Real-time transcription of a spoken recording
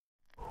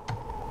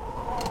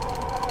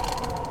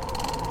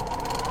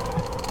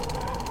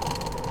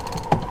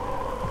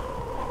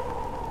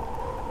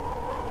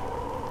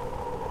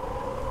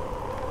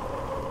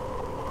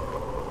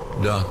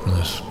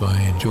Darkness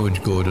by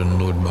George Gordon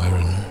Lord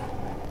Byron.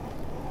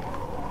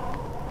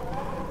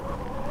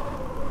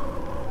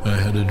 I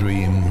had a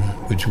dream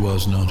which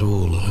was not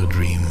all a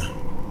dream.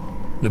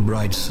 The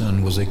bright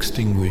sun was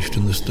extinguished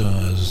and the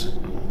stars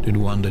did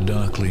wander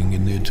darkling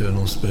in the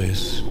eternal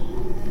space,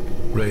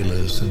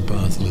 rayless and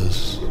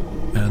pathless,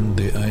 and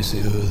the icy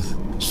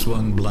earth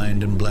swung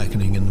blind and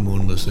blackening in the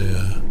moonless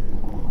air.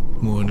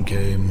 Morn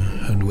came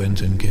and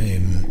went and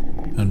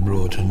came and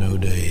brought no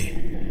day.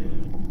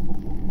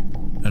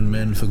 And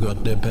men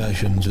forgot their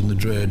passions in the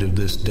dread of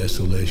this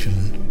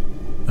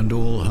desolation, and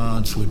all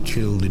hearts were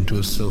chilled into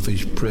a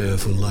selfish prayer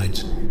for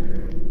light.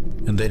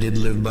 And they did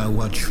live by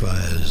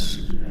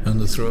watchfires, and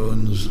the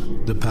thrones,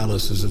 the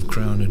palaces of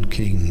crowned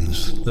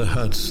kings, the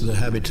huts, the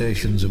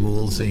habitations of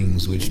all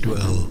things which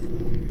dwell,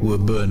 were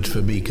burnt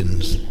for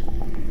beacons.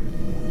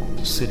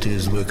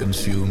 Cities were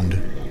consumed,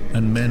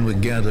 and men were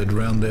gathered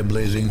round their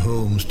blazing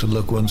homes to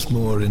look once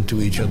more into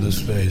each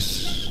other's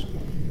face.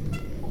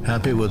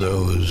 Happy were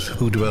those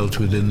who dwelt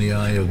within the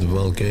eye of the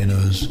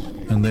volcanoes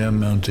and their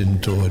mountain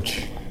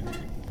torch.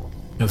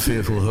 A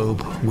fearful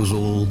hope was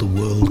all the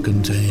world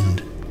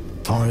contained.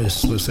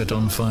 Forests were set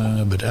on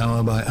fire, but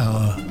hour by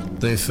hour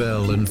they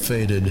fell and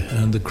faded,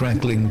 and the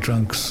crackling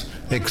trunks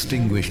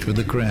extinguished with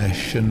a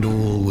crash, and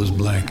all was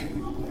black.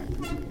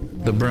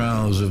 The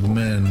brows of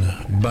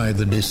men, by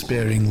the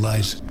despairing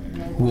light,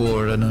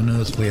 wore an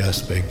unearthly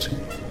aspect.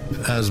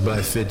 As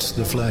by fits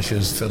the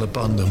flashes fell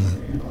upon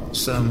them,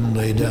 some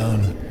lay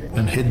down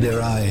and hid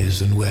their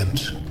eyes and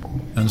wept,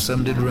 and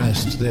some did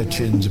rest their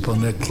chins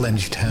upon their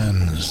clenched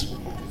hands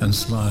and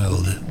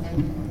smiled,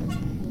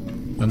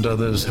 and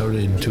others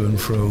hurried to and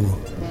fro,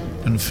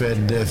 and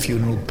fed their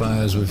funeral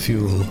pyres with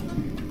fuel,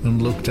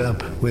 and looked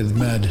up with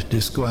mad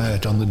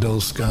disquiet on the dull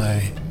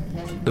sky,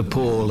 the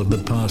pall of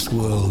the past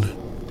world,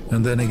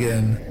 and then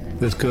again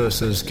with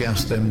curses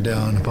cast them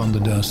down upon the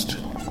dust,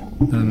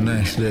 and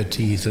gnashed their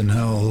teeth and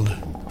howled.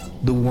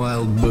 The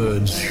wild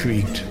birds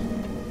shrieked,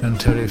 and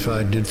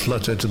terrified did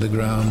flutter to the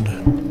ground,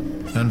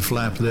 and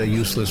flap their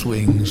useless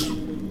wings.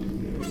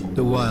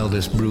 The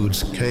wildest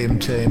broods came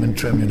tame and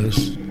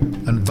tremulous,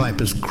 and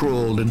vipers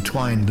crawled and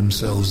twined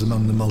themselves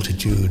among the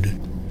multitude,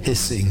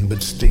 hissing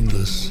but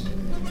stingless.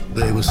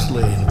 They were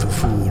slain for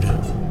food.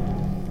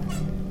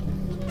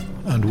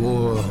 And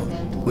war,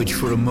 which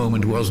for a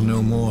moment was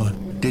no more,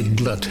 did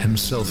glut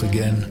himself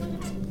again.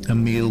 A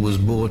meal was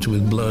bought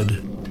with blood,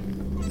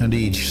 and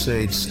each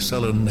sate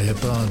sullenly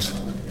apart,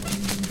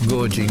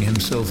 gorging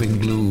himself in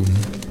gloom.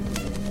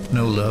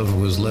 No love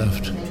was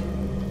left.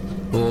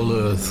 All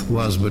earth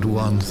was but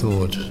one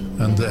thought,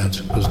 and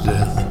that was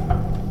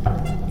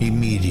death,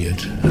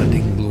 immediate and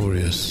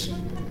inglorious,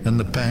 and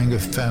the pang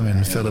of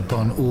famine fell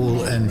upon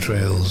all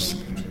entrails.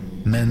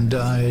 Men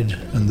died,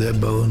 and their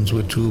bones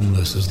were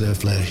tombless as their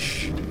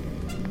flesh.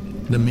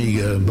 The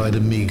meager by the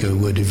meager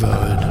were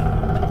devoured,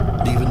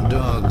 and even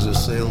dogs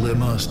assailed their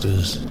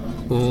masters,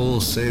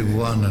 all save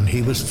one, and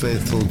he was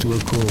faithful to a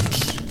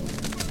corpse,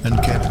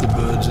 and kept the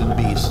birds and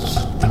beasts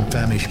and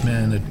famished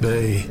men at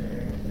bay,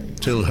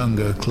 till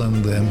hunger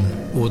clung them,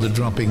 or the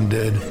dropping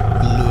dead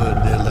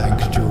lured their lank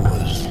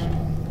jaws.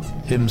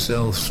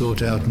 Himself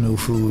sought out no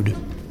food,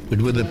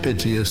 but with a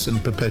piteous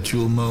and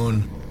perpetual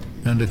moan,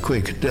 and a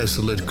quick,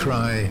 desolate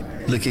cry,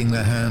 licking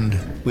the hand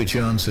which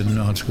answered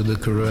not with a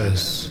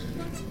caress,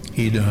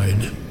 he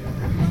died.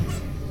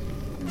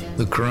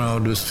 The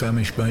crowd was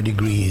famished by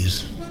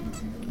degrees,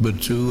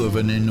 but two of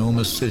an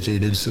enormous city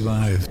did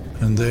survive,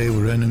 and they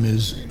were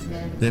enemies.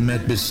 They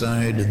met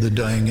beside the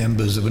dying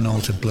embers of an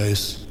altar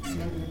place,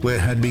 where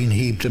had been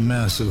heaped a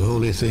mass of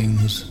holy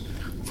things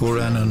for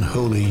an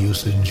unholy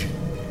usage.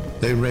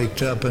 They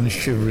raked up and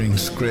shivering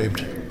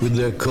scraped with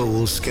their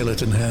cold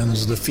skeleton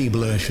hands the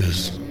feeble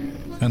ashes,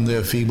 and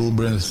their feeble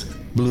breath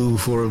blew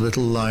for a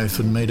little life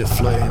and made a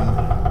flame,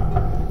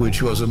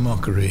 which was a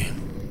mockery.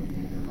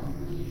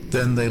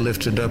 Then they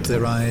lifted up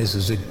their eyes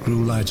as it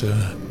grew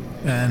lighter,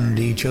 and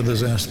each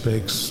other's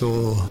aspects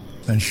saw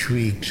and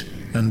shrieked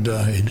and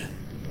died,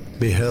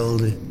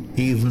 beheld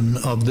even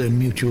of their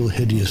mutual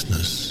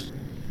hideousness.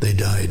 They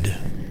died,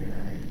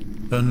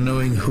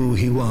 unknowing who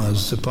he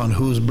was, upon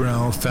whose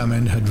brow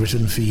famine had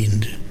written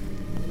fiend.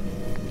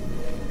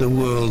 The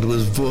world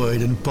was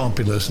void and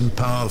populous, and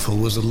powerful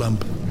was a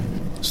lump,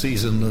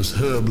 seasonless,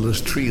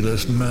 herbless,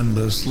 treeless,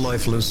 manless,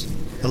 lifeless,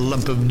 a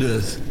lump of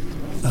death,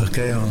 a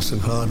chaos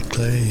of hard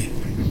clay.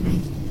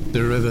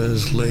 The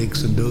rivers,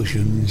 lakes, and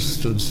oceans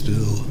stood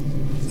still,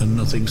 and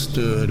nothing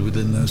stirred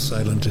within their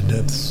silent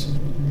depths.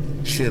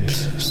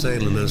 Ships,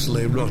 sailorless,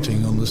 lay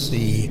rotting on the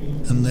sea,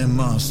 and their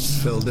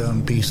masts fell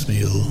down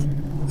piecemeal.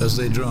 As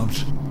they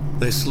dropped,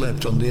 they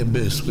slept on the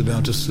abyss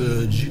without a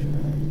surge.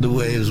 The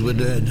waves were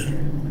dead.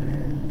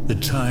 The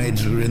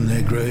tides were in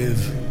their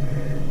grave.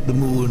 The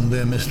moon,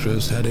 their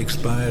mistress, had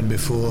expired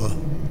before.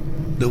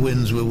 The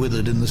winds were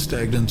withered in the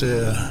stagnant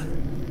air,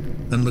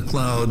 and the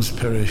clouds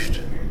perished.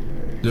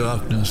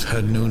 Darkness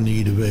had no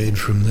need of aid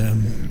from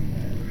them.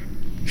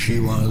 She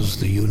was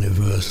the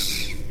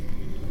universe.